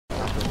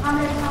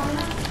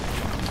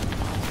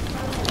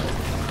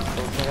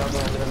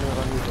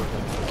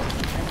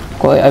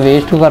कोई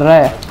वेस्ट क्यों कर रहा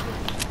है?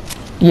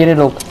 ये रे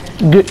लोग।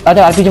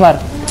 अच्छा आरपीजी मार,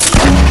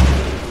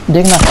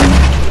 देखना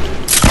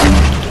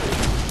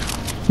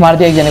मार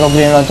दिया एक जने को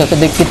ग्रेनेड लॉन्चर से।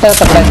 देख कितना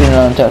तगड़ा है ग्रेनेड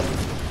लॉन्चर।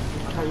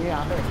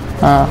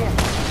 हाँ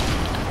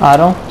आ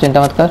रहा हूँ,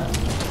 चिंता मत कर।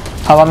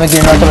 हवा में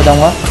ग्रेनेड लॉन्चर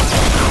बताऊँगा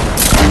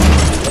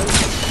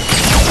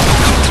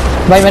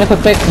भाई। मैंने खुद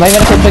पे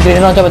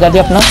ग्रेनेड लॉन्चर बता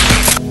दिया अपना।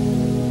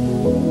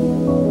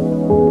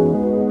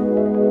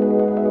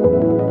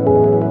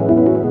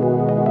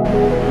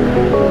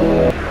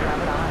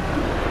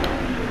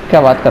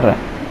 क्या बात कर रहा है?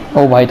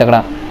 ओ भाई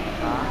तगड़ा,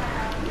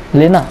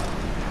 लेना।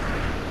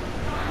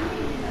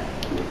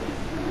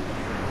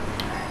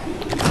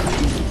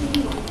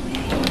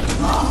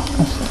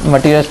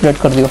 मटेरियल स्प्लिट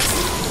कर दियो।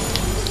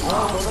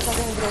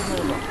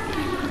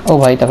 ओ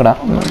भाई तगड़ा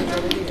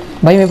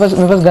भाई। मेरे पास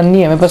गन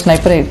नहीं है, मेरे पास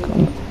स्नाइपर है,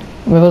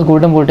 मेरे पास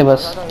गोल्डन बोल्ट है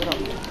बस।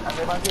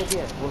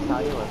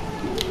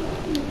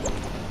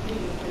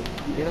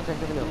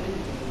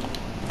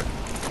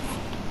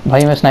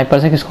 भाई मैं स्नाइपर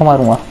से किसको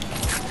मारूंगा?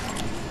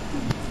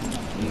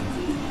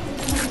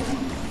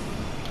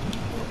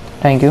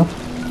 Thank you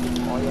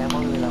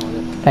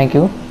thank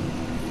you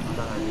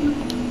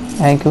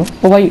thank you.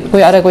 ओ भाई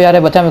कोई आ रहा है,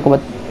 बचा मेरे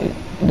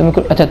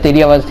को। अच्छा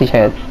तेरी आवाज़ थी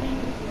शायद।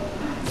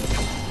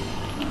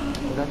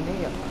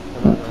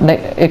 नहीं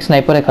एक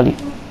स्नाइपर है खाली।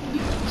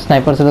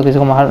 स्नाइपर से तो किसी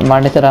को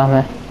मारने से रहा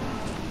मैं।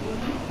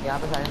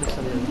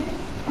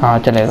 हाँ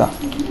चलेगा।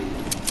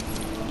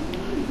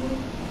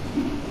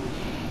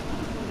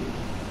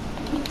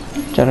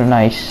 चलो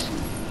नाइस।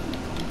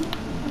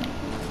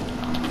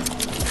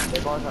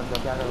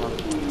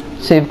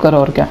 सेव कर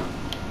और क्या।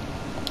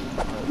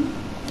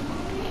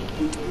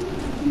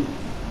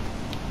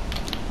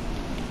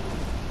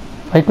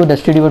 भाई कोई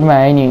डस्टी डिबट में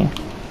आया ही नहीं।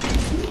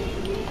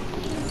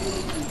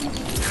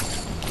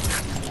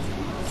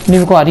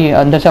 मेरे को आ रही है,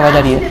 अंदर से आवाज आ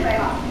रही है।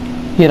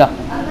 ये रहा,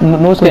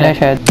 नोज पे है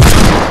शायद।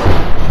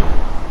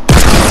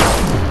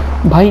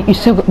 भाई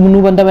इससे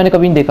मुन्नू बंदा मैंने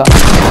कभी नहीं देखा।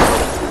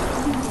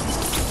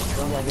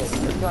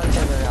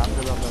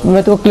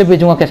 मैं तो क्लिप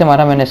भेजूंगा कैसे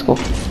मारा मैंने इसको।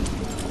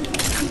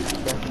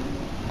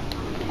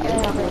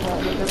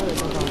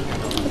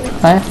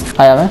 है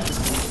आया मैं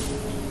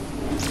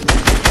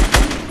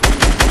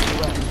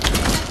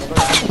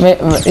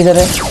इधर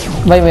है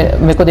भाई।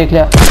 मेरे को देख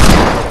लिया।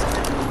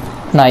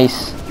 नाइस।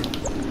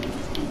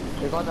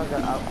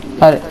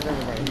 अरे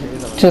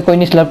चल कोई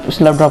नहीं,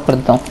 स्लैब ड्रॉप कर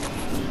देता हूँ।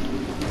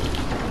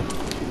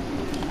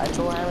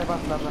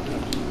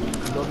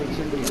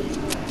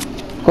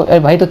 अरे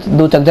भाई तो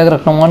 2 चक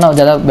रख लूँगा ना,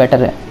 ज़्यादा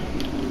बेटर है।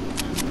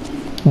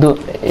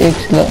 एक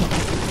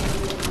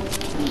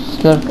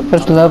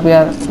स्लैब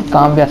यार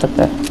काम भी आ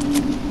सकता है।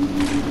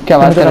 क्या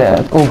बात कर रहे हैं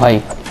यार? ओ भाई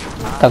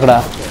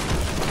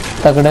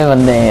तगड़े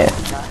बंदे हैं ये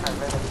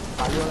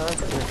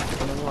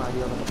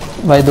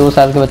भाई। 2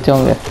 साल के बच्चे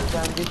होंगे।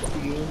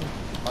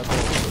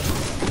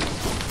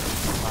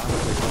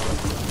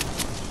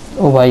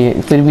 ओ भाई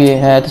फिर भी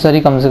है तो सही,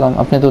 कम से कम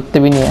अपने तो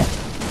उतने भी नहीं है।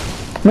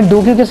 मैं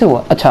 2 किल कैसे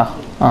हुआ? अच्छा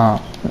हाँ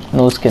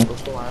नो स्किन,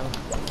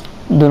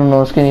 दोनों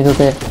नो स्किन ही तो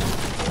थे।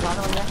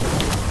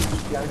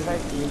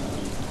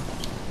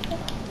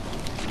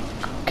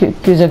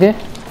 किस जगह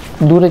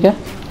दूर है क्या?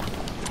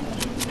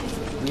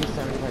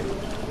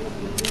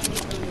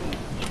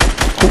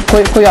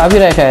 कोई आ भी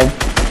रहा है शायद।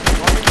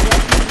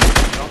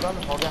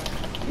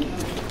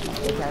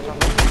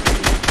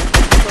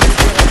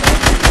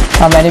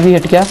 हाँ मैंने भी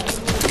हिट किया।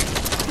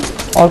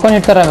 और कौन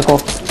हिट कर रहा है मेरे को?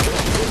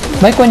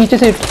 भाई कोई नीचे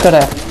से हिट कर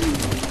रहा है।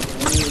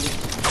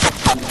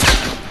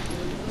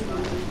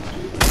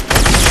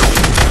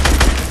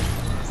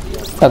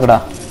 तगड़ा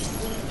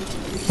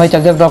भाई।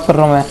 चकजक ड्रॉप कर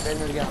रहा हूँ मैं।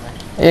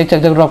 एक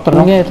चकजक ड्रॉप कर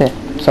रहा हूँ। थे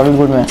सॉलिड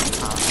वुड में।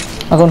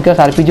 अगर उनके पास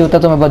आरपीजी होता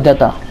तो मैं बच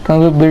जाता,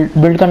 क्योंकि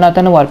बिल्ड करना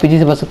आता है ना, वो आरपीजी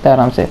से बच सकता है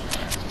आराम से।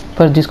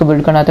 पर जिसको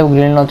बिल्ड करना आता है वो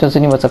ग्रेनेड लॉन्चर से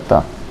नहीं बच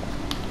सकता।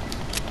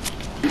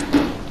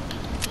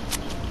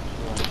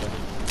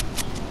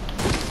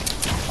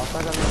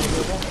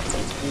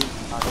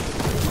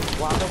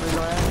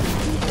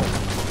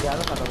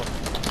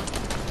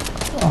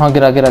 हाँ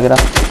गिरा।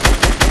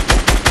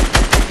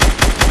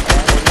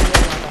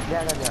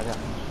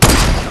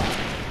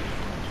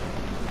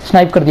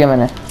 स्नाइप कर दिया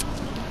मैंने,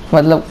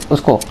 मतलब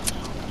उसको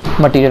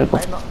मटेरियल को।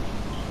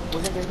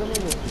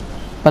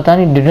 पता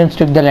नहीं डिडंट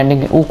स्टिक द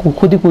लैंडिंग। वो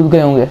खुद ही कूद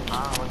गए होंगे।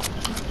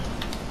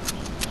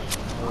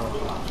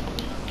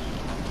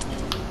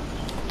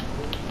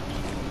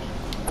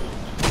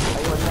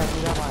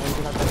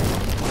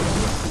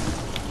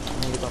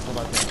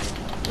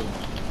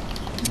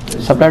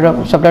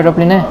 सप्लाई ड्रॉप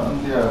लेना है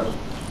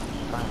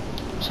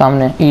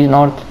सामने ईस्ट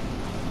नॉर्थ।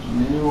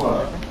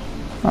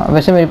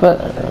 वैसे मेरे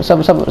पास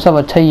सब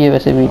अच्छा ही है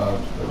वैसे भी।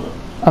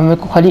 अब मेरे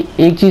को खाली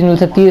एक चीज़ मिल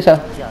सकती है,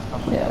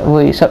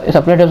 वही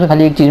सप्लाई ड्रॉप से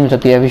खाली एक चीज़ मिल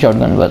सकती है, अभी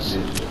शॉटगन बस।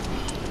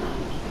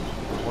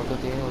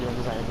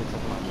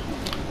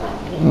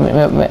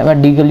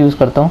 मैं डीगल यूज़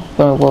करता हूँ,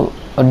 पर मेरे को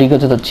डीगल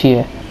से तो अच्छी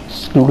है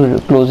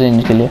क्लोज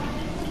रेंज के लिए।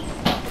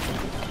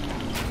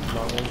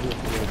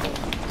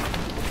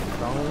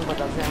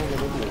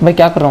 भाई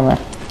क्या कर रहा हूँ मैं?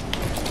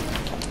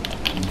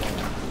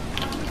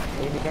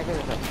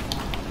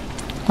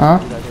 हाँ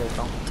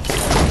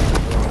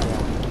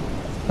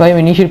भाई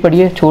मिनी शीट पड़ी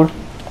है, छोड़।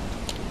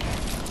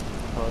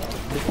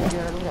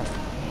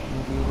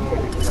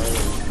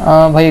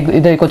 हाँ भाई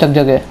इधर एक चक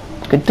जगह है,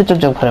 कितने चक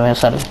जग भरे हैं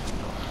सारे।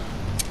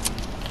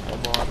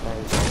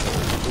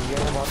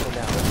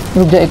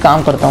 रुक जा, एक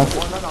काम करता हूँ,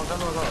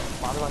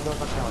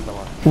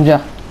 रुक जा।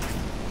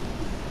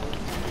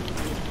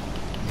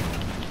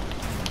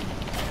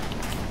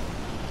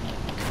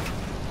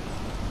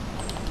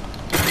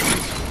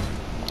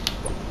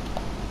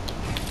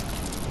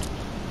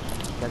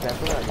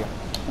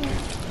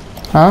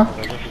 हाँ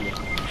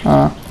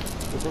हाँ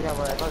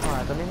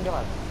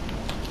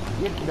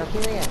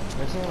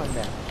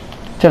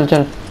चल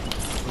चल,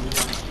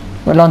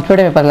 मैं लॉन्च पैड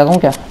में पास लगाऊँ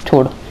क्या?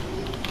 छोड़,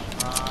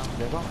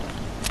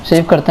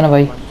 सेव करते ना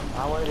भाई,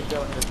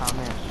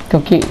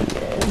 क्योंकि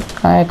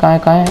कहाँ है कहाँ है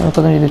कहाँ है मेरे को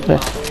तो नहीं दिख रहा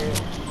है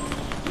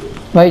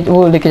भाई।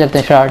 वो लेके चलते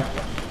हैं शार्ड।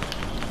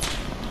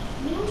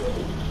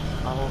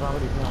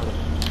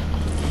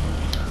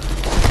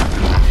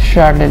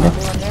 शार्ड ले ले।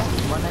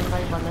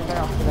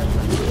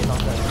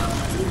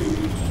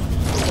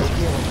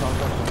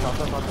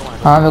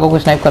 हाँ मेरे को कोई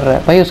स्नाइप कर रहा है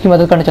भाई, उसकी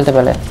मदद करने चलते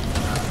पहले।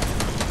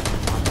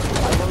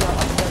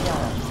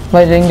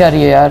 भाई रिंग जा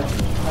रही है यार।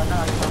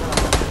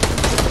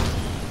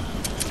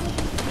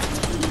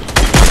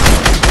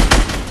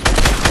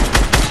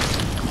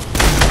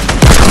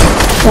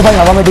 ओ भाई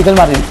हवा में डिगल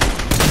मार रही।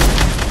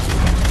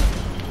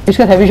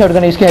 इसका हैवी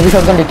शॉटगन है, इसकी हैवी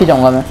शॉटगन लेके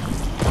जाऊंगा मैं।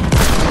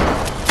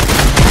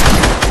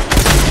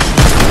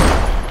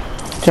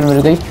 चल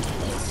मिल गई।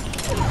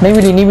 नहीं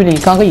मिली नहीं मिली,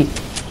 कहाँ गई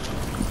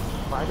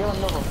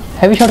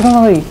हैवी शॉटगन?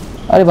 कहाँ गई?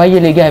 अरे भाई ये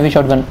ले गया हैवी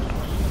शॉटगन।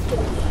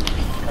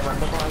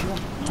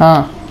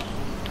 हाँ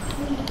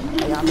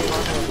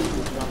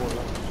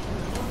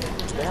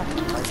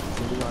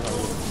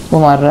वो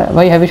मार रहा है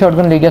भाई, हैवी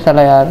शॉटगन ले गया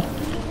साला यार,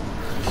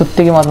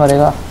 कुत्ते की मौत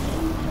मरेगा।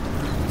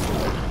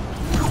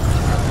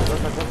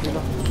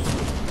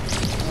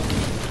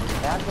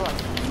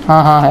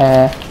 हाँ हाँ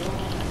है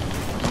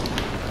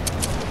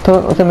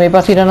तो मेरे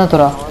पास ही रहना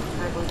थोड़ा,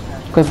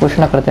 कोई पुश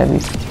ना करते अभी।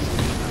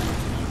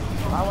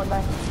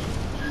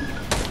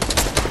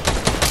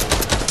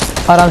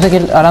 आराम से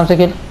खेल आराम से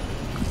खेल,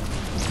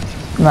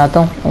 मैं आता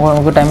हूँ और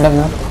उनको टाइम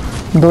लगेगा।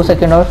 2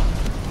 सेकेंड और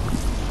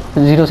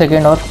 0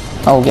 सेकेंड और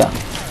हो गया।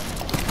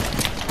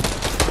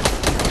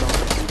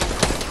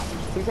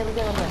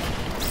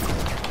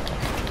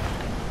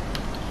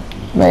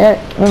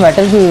 मैं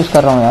मेटल भी यूज़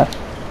कर रहा हूँ यार।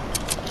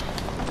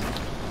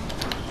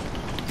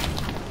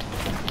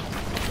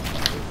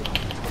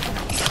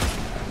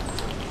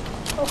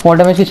 फॉल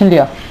डैमेज किसने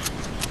लिया?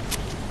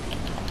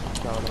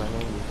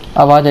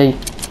 आवाज आई।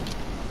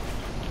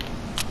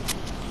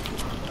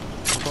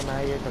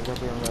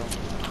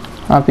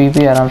 हाँ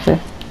पी आराम से,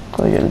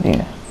 कोई जल्दी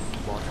नहीं।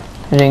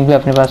 रिंग भी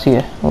अपने पास ही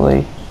है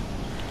वही,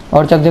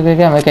 और चक जगह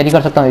क्या मैं कैरी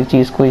कर सकता हूँ एक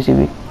चीज़ कोई सी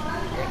भी।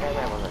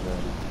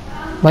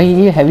 भाई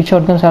ये हैवी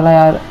शॉटगन साला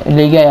यार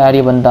ले गया यार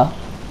ये बंदा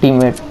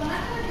टीममेट।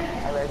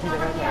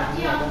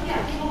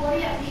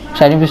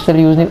 साइलेंट पिस्टल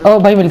यूज़ नहीं। ओ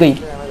भाई मिल गई,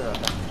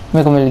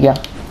 मेरे को मिल गया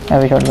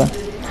हैवी शॉटगन।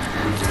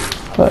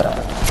 तो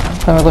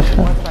मेरे को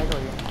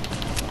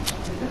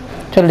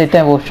चल लेते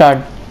हैं वो शार्ड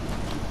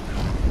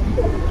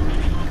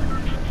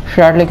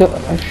लेके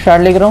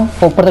रहा हूँ,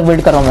 ऊपर तक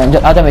बिल्ड कर रहा हूँ मैं।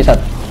 आजा मेरे साथ।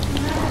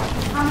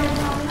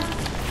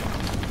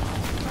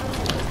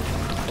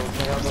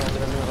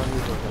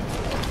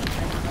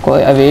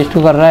 कोई वेस्ट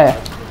क्यों कर रहा है?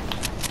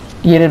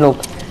 ये रे लोग,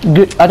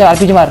 आजा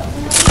आरपीजी मार,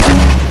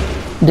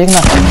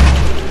 देखना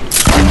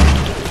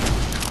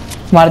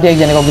मार दिया एक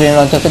जने को ग्रेनेड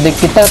लॉन्चर से। देख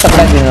कितना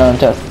तगड़ा ग्रेनेड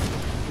लॉन्चर।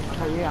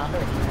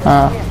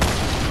 हाँ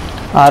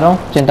आ रहा हूँ,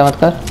 चिंता मत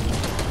कर,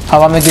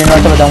 हवा में ग्रेनेड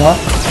लॉन्चर बचाऊंगा।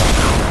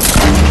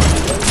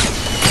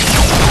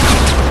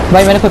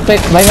 भाई मैंने खुद पे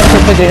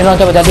ग्रेनेड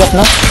लॉन्चर बचा दिया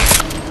अपना।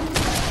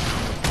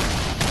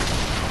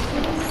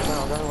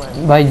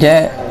 भाई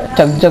जय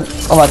चक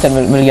आवाज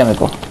मिल गया मेरे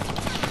को।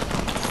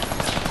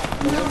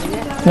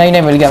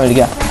 नहीं मिल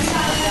गया।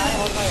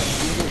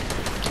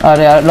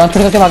 अरे यार लॉन्च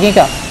करके भागेंगे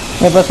क्या?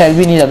 मेरे पास हेल्थ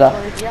भी नहीं ज़्यादा।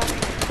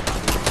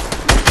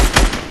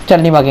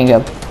 चल नहीं भागेंगे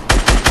अब।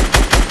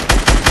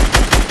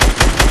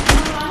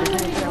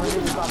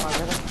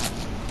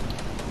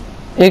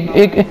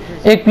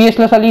 एक पीएस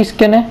प्लस वाली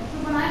स्किन है,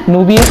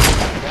 नूबी है।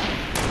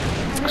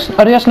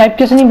 अरे यार स्नाइप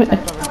कैसे नहीं,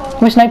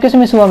 मैं स्नाइप कैसे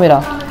मिस हुआ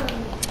मेरा?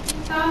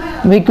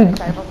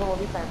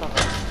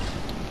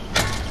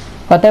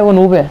 पता है वो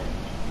नूब है,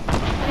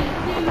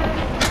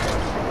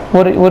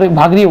 वो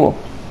भाग रही है वो।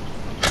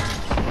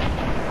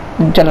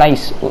 चल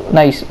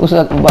नाइस उस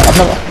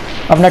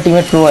अपना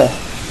टीममेट प्रो है।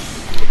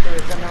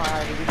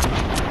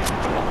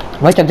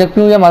 भाई चक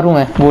क्यों या मारूं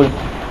मैं? बोल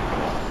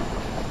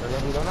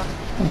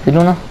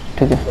पिलो ना,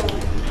 ठीक है।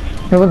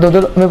 मेरे पास दो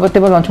मेरे पास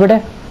तेरे पास लॉन्च पैड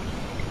है?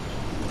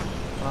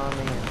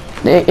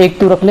 एक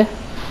तू रख ले,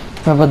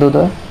 मेरे पास दो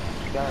है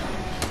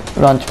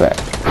लॉन्च पैड।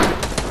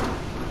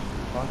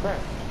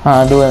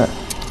 हाँ 2 है।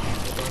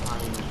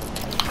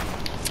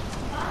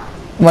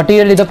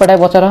 मटीरियल इधर पड़ा है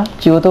बहुत सारा,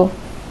 चाहिए तो।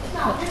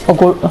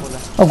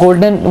 और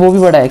गोल्डन वो भी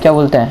बड़ा है, क्या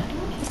बोलते हैं,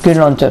 किड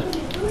लॉन्चर।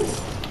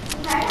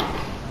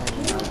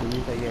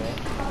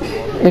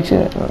 एक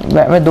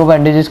मैं 2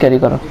 बैंडेजेस कैरी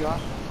करूँ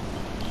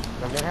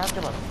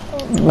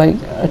भाई।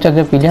 अच्छा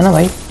जब पी लिया ना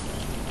भाई।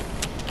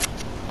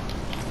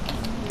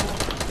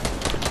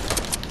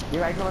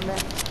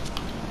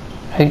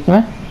 राइट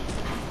में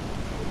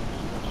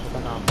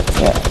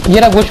ये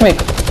रहा बुश में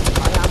एक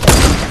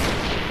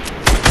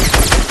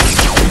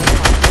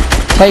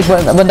भाई।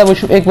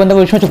 एक बंदा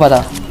बुश में छुपा था,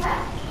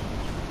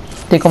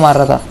 तेरे को मार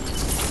रहा था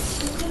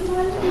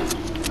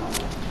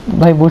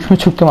भाई, बुश में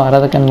छुप के मार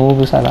रहा था। क्या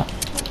नूब साला।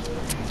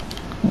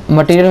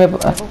 मटेरियल में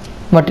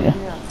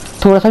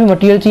थोड़ा सा भी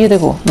मटेरियल चाहिए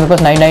देखो, मेरे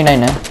पास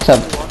 999 है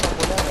सब।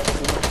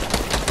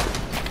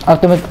 अब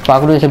तो मैं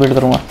पागलों जैसे बिल्ड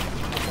करूँगा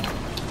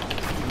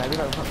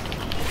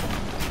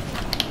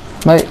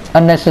भाई,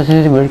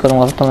 अननेसेसरी बिल्ड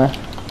करूँगा अब तो मैं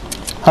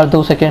हर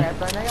 2 सेकेंड।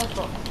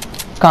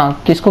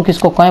 कहाँ किसको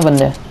कहाँ है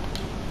बंदे,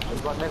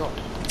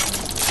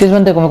 किस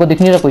बंदे को, मेरे को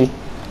दिख नहीं रहा कोई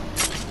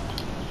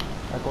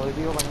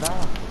भी वो बंदा,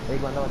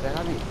 एक बंदा बचा है ना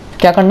अभी।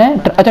 क्या करना है?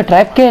 अच्छा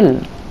ट्रैप किल।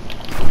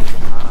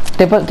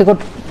 तेरे को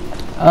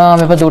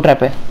मेरे पास 2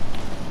 ट्रैप है।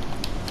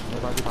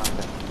 मेरे पास भी 5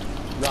 है,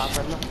 जो आप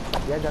कर लो।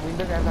 यार जमीन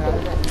पे ट्रैप लगा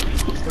देते हैं,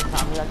 फिर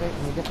सामने जाके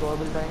नीचे फ्लोर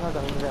बिल्ड करेंगे और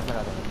जमीन पे ट्रैप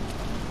लगा देंगे।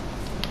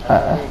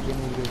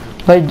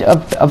 भाई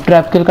अब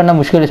ट्रैप किल करना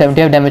मुश्किल है,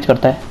 75 डैमेज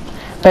करता है।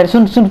 पहले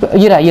सुन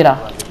ये रहा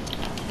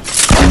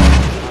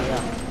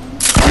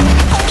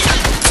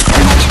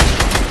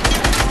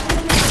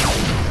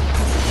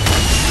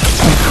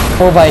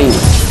ओ भाई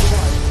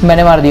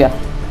मैंने मार दिया।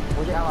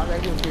 मुझे आवाज़ आई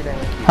थी उसकी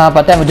डैमेज। हाँ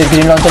पता है मुझे,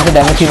 ग्रीन लॉन्चर से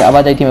डैमेज की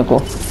आवाज़ आई थी मेरे को।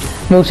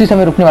 मैं उसी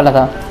समय रुकने वाला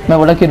था, मैं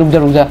बोला कि रुक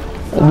जा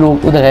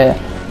लोग उधर है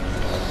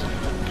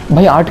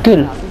भाई। 8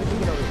 किल।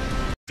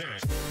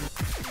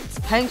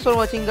 Thanks for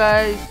watching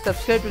guys.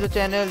 Subscribe to the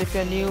channel if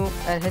you're new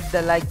and hit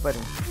the like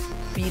button.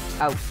 Peace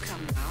out.